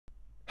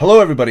Hello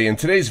everybody, in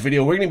today's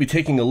video we're going to be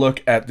taking a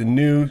look at the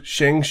new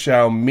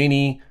Shengshou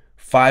Mini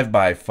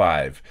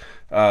 5x5.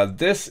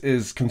 This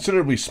is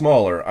considerably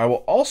smaller. I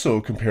will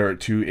also compare it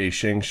to a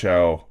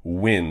Shengshou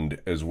Wind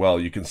as well.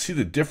 You can see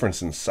the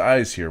difference in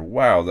size here.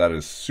 Wow, that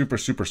is super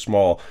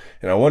small,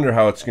 and I wonder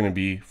how it's going to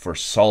be for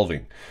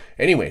solving.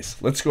 Anyways,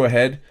 let's go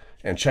ahead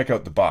and check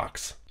out the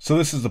box. So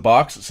this is the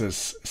box. It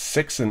says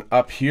 6 and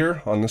up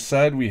here. On this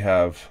side we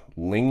have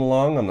Ling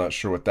Long. I'm not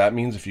sure what that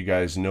means. If you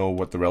guys know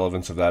what the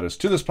relevance of that is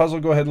to this puzzle,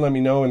 go ahead and let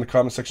me know in the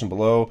comment section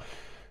below.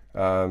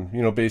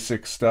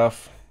 Basic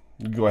stuff.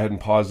 Go ahead and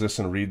pause this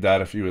and read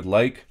that if you would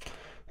like.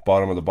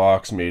 Bottom of the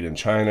box, made in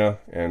China,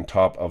 and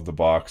top of the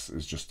box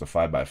is just the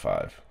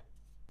 5x5.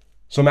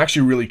 So I'm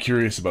actually really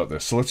curious about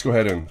this. So let's go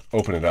ahead and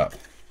open it up.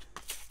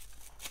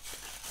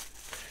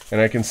 And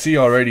I can see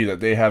already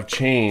that they have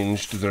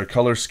changed their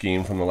color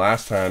scheme from the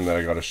last time that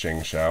I got a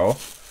Shengshou.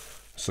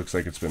 This looks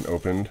like it's been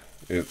opened.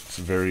 It's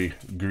very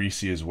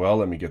greasy as well.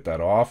 Let me get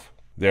that off.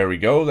 There we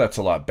go. That's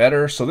a lot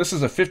better. So this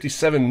is a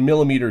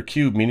 57mm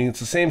cube, meaning it's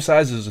the same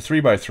size as a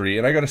 3x3.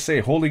 And I got to say,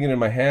 holding it in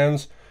my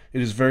hands,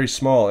 it is very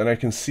small. And I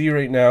can see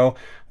right now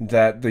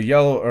that the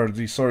yellow, or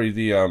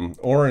the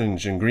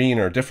orange and green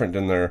are different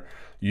than their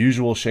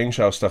usual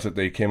Shengshou stuff that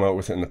they came out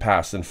with in the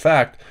past. In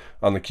fact,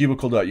 on the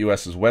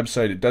Cubicle.us's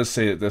website, it does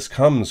say that this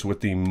comes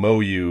with the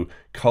MoYu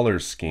color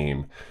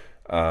scheme.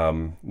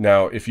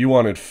 Now, if you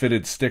wanted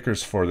fitted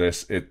stickers for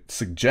this, it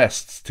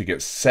suggests to get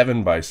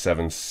 7x7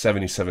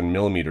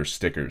 77mm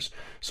stickers.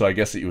 So I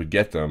guess that you would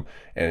get them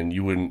and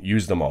you wouldn't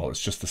use them all.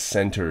 It's just the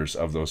centers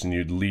of those and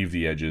you'd leave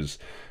the edges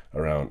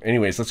around.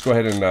 Anyways, let's go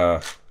ahead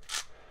and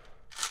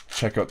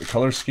check out the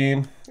color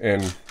scheme.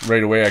 And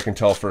right away I can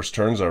tell first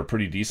turns are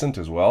pretty decent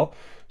as well.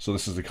 So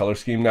this is the color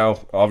scheme. Now,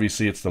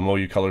 obviously it's the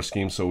MoYu color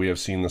scheme, so we have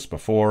seen this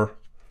before,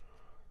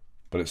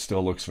 but it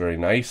still looks very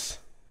nice.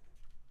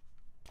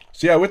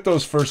 So yeah, with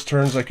those first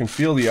turns, I can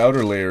feel the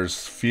outer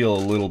layers feel a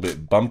little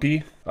bit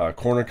bumpy.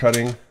 Corner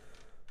cutting.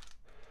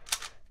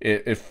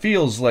 It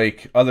feels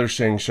like other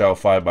Shengshou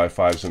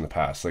 5x5s in the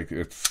past. Like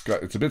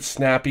it's a bit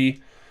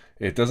snappy.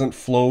 It doesn't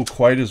flow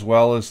quite as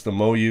well as the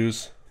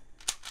MoYus,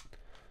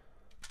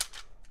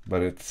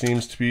 but it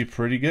seems to be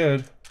pretty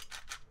good.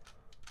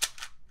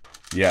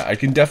 Yeah, I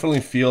can definitely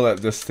feel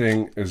that this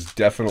thing is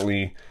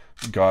definitely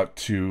got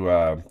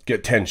to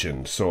get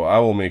tension, so I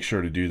will make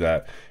sure to do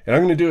that. And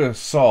I'm going to do a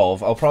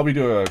solve. I'll probably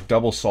do a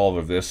double solve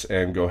of this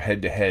and go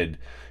head to head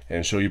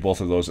and show you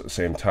both of those at the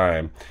same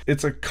time.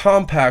 It's a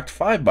compact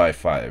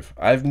 5x5.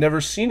 I've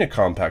never seen a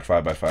compact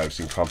 5x5. I've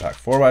seen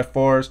compact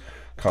 4x4s,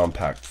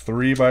 compact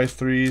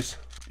 3x3s,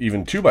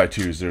 even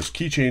 2x2s. There's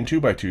keychain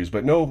 2x2s,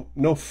 but no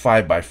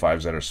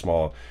 5x5s that are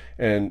small.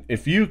 And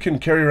if you can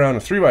carry around a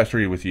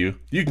 3x3 with you,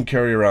 you can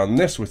carry around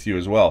this with you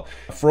as well.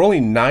 For only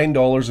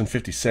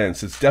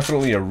 $9.50, it's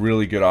definitely a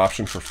really good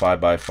option for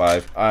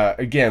 5x5.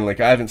 Again, like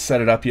I haven't set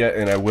it up yet,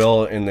 and I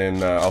will, and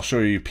then I'll show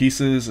you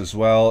pieces as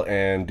well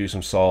and do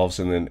some solves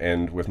and then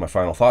end with my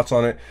final thoughts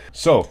on it.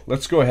 So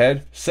let's go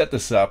ahead, set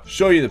this up,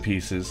 show you the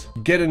pieces,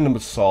 get into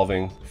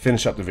solving,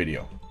 finish up the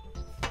video.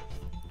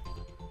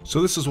 So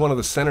this is one of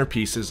the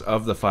centerpieces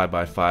of the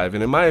 5x5,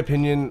 and in my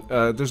opinion,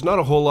 there's not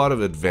a whole lot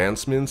of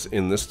advancements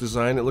in this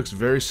design. It looks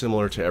very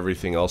similar to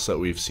everything else that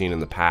we've seen in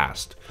the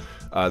past.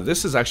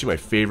 This is actually my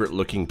favorite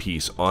looking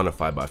piece on a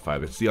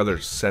 5x5. It's the other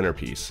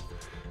centerpiece.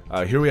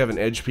 Here we have an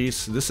edge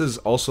piece. This is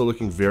also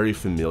looking very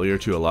familiar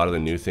to a lot of the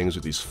new things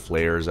with these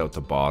flares out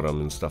the bottom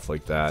and stuff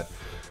like that.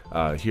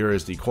 Here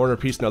is the corner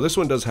piece. Now this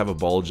one does have a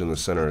bulge in the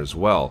center as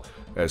well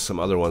as some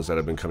other ones that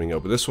have been coming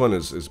out, but this one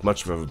is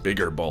much of a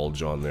bigger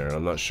bulge on there.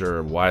 I'm not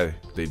sure why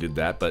they did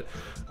that, but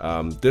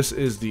this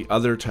is the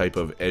other type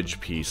of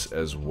edge piece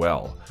as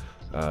well.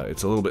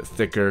 It's a little bit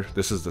thicker.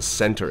 This is the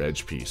center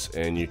edge piece,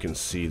 and you can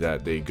see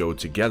that they go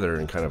together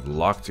and kind of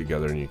lock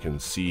together, and you can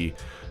see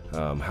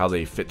how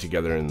they fit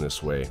together in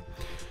this way.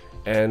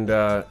 And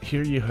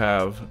here you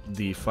have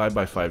the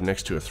 5x5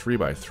 next to a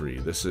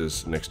 3x3. This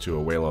is next to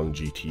a Weilong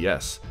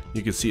GTS.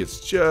 You can see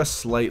it's just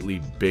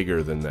slightly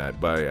bigger than that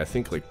by I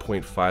think like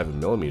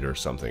 0.5mm or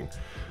something.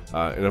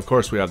 And of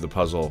course we have the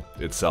puzzle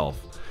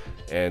itself.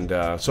 And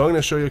so I'm going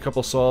to show you a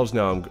couple solves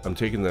now. I'm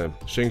taking the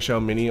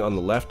Shengshou Mini on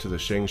the left to the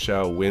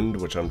Shengshou Wind,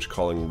 which I'm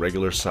calling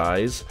regular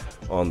size,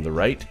 on the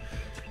right.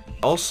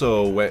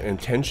 Also went and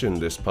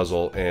tensioned this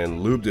puzzle and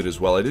lubed it as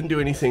well. I didn't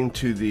do anything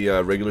to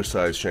the regular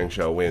size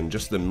Shengshou Wind,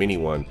 just the mini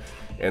one.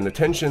 And the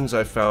tensions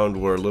I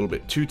found were a little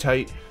bit too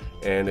tight,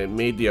 and it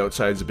made the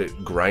outsides a bit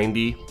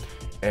grindy.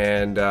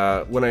 And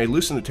when I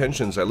loosened the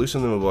tensions, I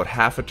loosened them about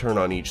half a turn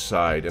on each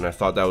side, and I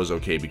thought that was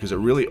okay because it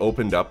really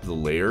opened up the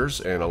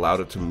layers and allowed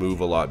it to move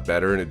a lot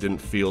better, and it didn't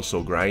feel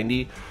so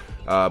grindy.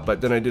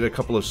 But then I did a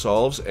couple of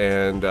solves,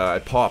 and I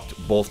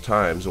popped both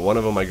times. One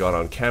of them I got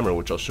on camera,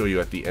 which I'll show you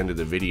at the end of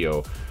the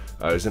video.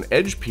 There's an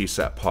edge piece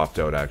that popped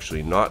out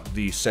actually, not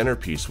the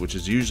centerpiece, which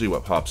is usually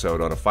what pops out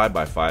on a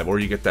 5x5, or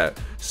you get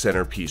that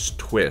centerpiece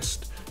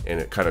twist and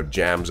it kind of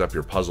jams up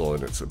your puzzle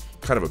and it's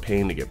kind of a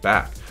pain to get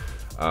back.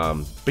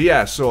 But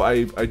yeah, so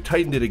I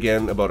tightened it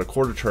again about a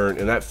quarter turn,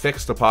 and that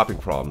fixed the popping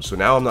problem. So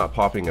now I'm not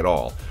popping at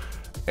all.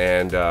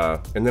 and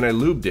then I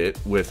lubed it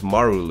with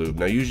MoYu lube.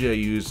 Now usually I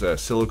use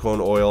silicone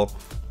oil.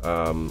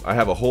 I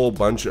have a whole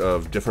bunch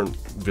of different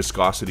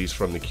viscosities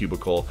from the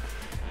Cubicle,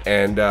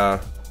 and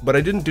but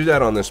I didn't do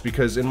that on this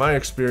because in my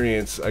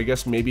experience, I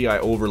guess maybe I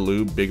over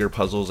lube bigger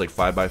puzzles like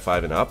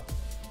 5x5 and up.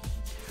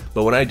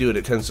 But when I do it,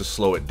 it tends to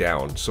slow it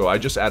down. So I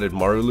just added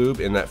MoYu lube,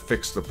 and that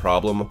fixed the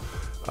problem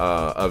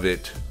of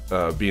it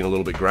being a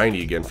little bit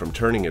grindy again from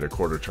turning it a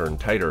quarter turn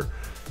tighter.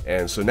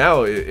 And so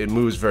now it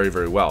moves very,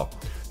 very well.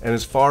 And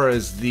as far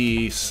as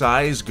the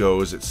size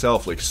goes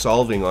itself, like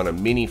solving on a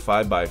mini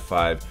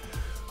 5x5,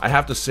 I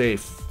have to say,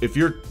 if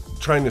you're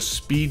trying to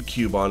speed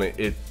cube on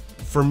it,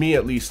 for me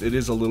at least, it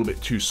is a little bit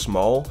too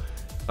small.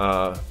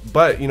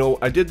 But you know,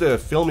 I did the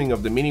filming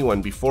of the mini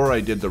one before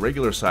I did the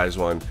regular size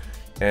one.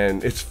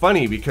 And it's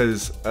funny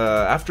because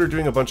after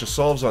doing a bunch of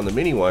solves on the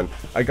mini one,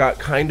 I got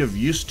kind of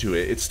used to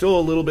it. It's still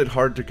a little bit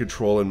hard to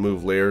control and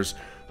move layers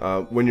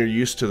when you're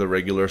used to the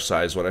regular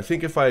size one. I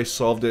think if I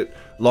solved it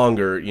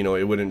longer, you know,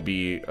 it wouldn't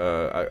be,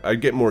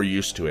 I'd get more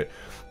used to it.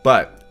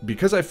 But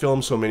because I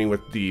filmed so many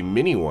with the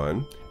mini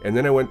one, and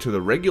then I went to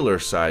the regular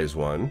size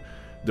one,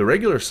 the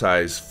regular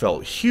size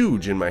felt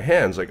huge in my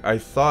hands. Like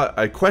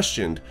I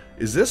questioned,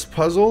 is this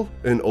puzzle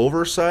an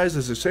oversized?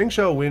 Is the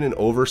Shengshou win an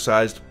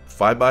oversized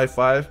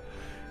 5x5?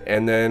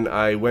 And then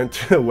I went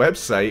to the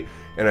website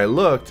and I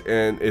looked,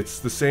 and it's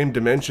the same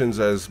dimensions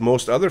as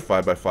most other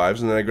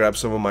 5x5s, and then I grabbed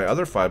some of my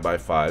other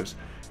 5x5s,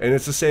 and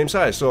it's the same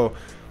size. So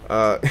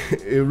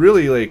it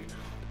really like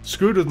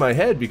screwed with my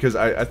head because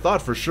I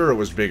thought for sure it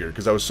was bigger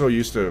because I was so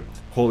used to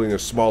holding a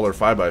smaller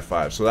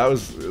 5x5. So that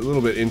was a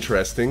little bit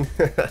interesting.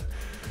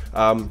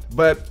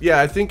 But yeah,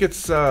 I think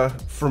it's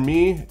for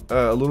me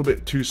a little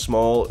bit too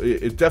small.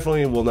 It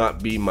definitely will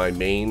not be my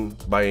main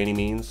by any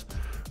means.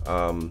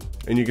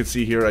 And you can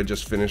see here I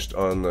just finished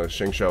on the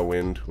Shengshou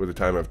Wind with a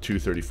time of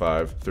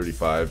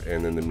 2:35:35,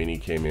 and then the mini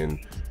came in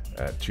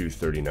at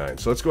 2:39.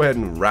 So let's go ahead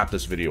and wrap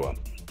this video up.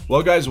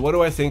 Well guys, what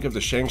do I think of the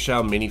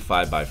Shengshou Mini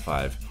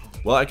 5x5?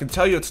 Well, I can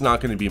tell you it's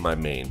not going to be my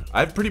main. I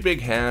have pretty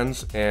big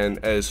hands,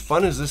 and as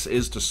fun as this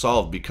is to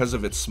solve because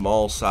of its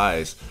small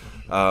size,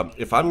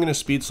 if I'm going to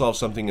speed solve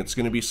something, it's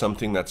going to be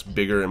something that's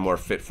bigger and more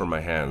fit for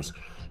my hands.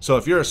 So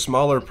if you're a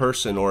smaller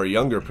person or a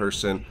younger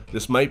person,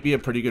 this might be a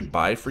pretty good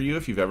buy for you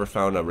if you've ever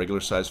found a regular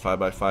size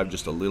 5x5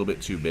 just a little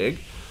bit too big.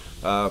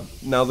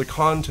 Now the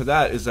con to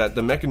that is that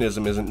the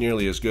mechanism isn't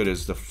nearly as good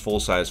as the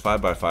full-size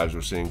 5x5s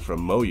we're seeing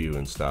from MoYu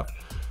and stuff.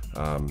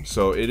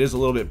 So it is a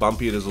little bit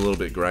bumpy, it is a little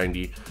bit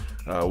grindy.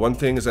 One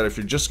thing is that if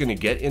you're just going to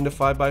get into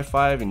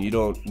 5x5 and you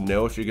don't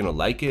know if you're going to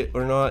like it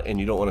or not,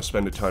 and you don't want to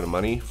spend a ton of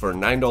money, for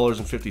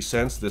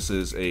 $9.50 this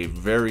is a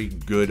very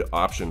good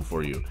option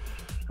for you.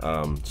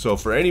 So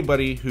for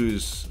anybody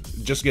who's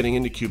just getting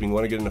into cubing,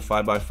 want to get into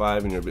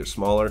 5x5 and you're a bit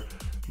smaller,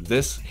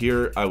 this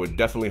here I would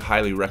definitely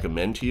highly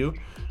recommend to you.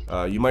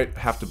 You might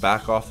have to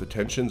back off the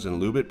tensions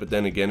and lube it, but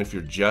then again, if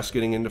you're just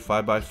getting into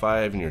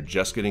 5x5 and you're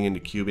just getting into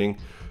cubing,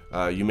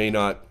 you may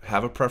not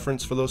have a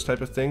preference for those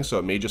type of things, so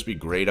it may just be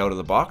great out of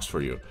the box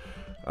for you.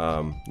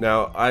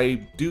 Now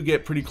I do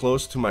get pretty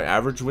close to my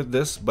average with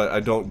this, but I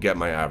don't get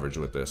my average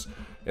with this,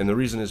 and the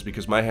reason is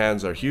because my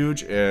hands are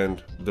huge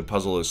and the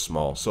puzzle is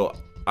small. So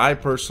I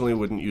personally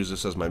wouldn't use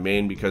this as my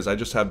main because I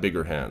just have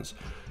bigger hands.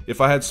 If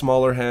I had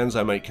smaller hands,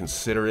 I might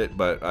consider it,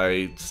 but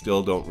I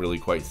still don't really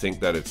quite think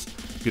that it's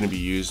going to be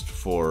used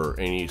for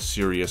any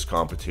serious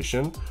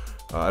competition.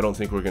 I don't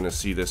think we're going to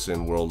see this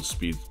in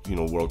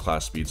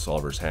world-class speed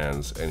solvers'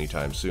 hands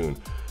anytime soon.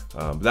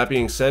 That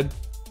being said,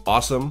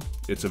 awesome.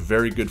 It's a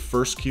very good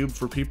first cube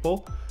for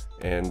people,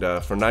 and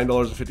for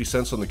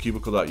 $9.50 on the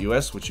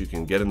Cubicle.us, which you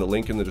can get in the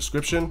link in the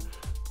description,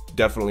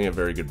 definitely a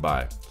very good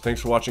buy.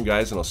 Thanks for watching,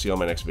 guys, and I'll see you on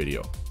my next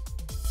video.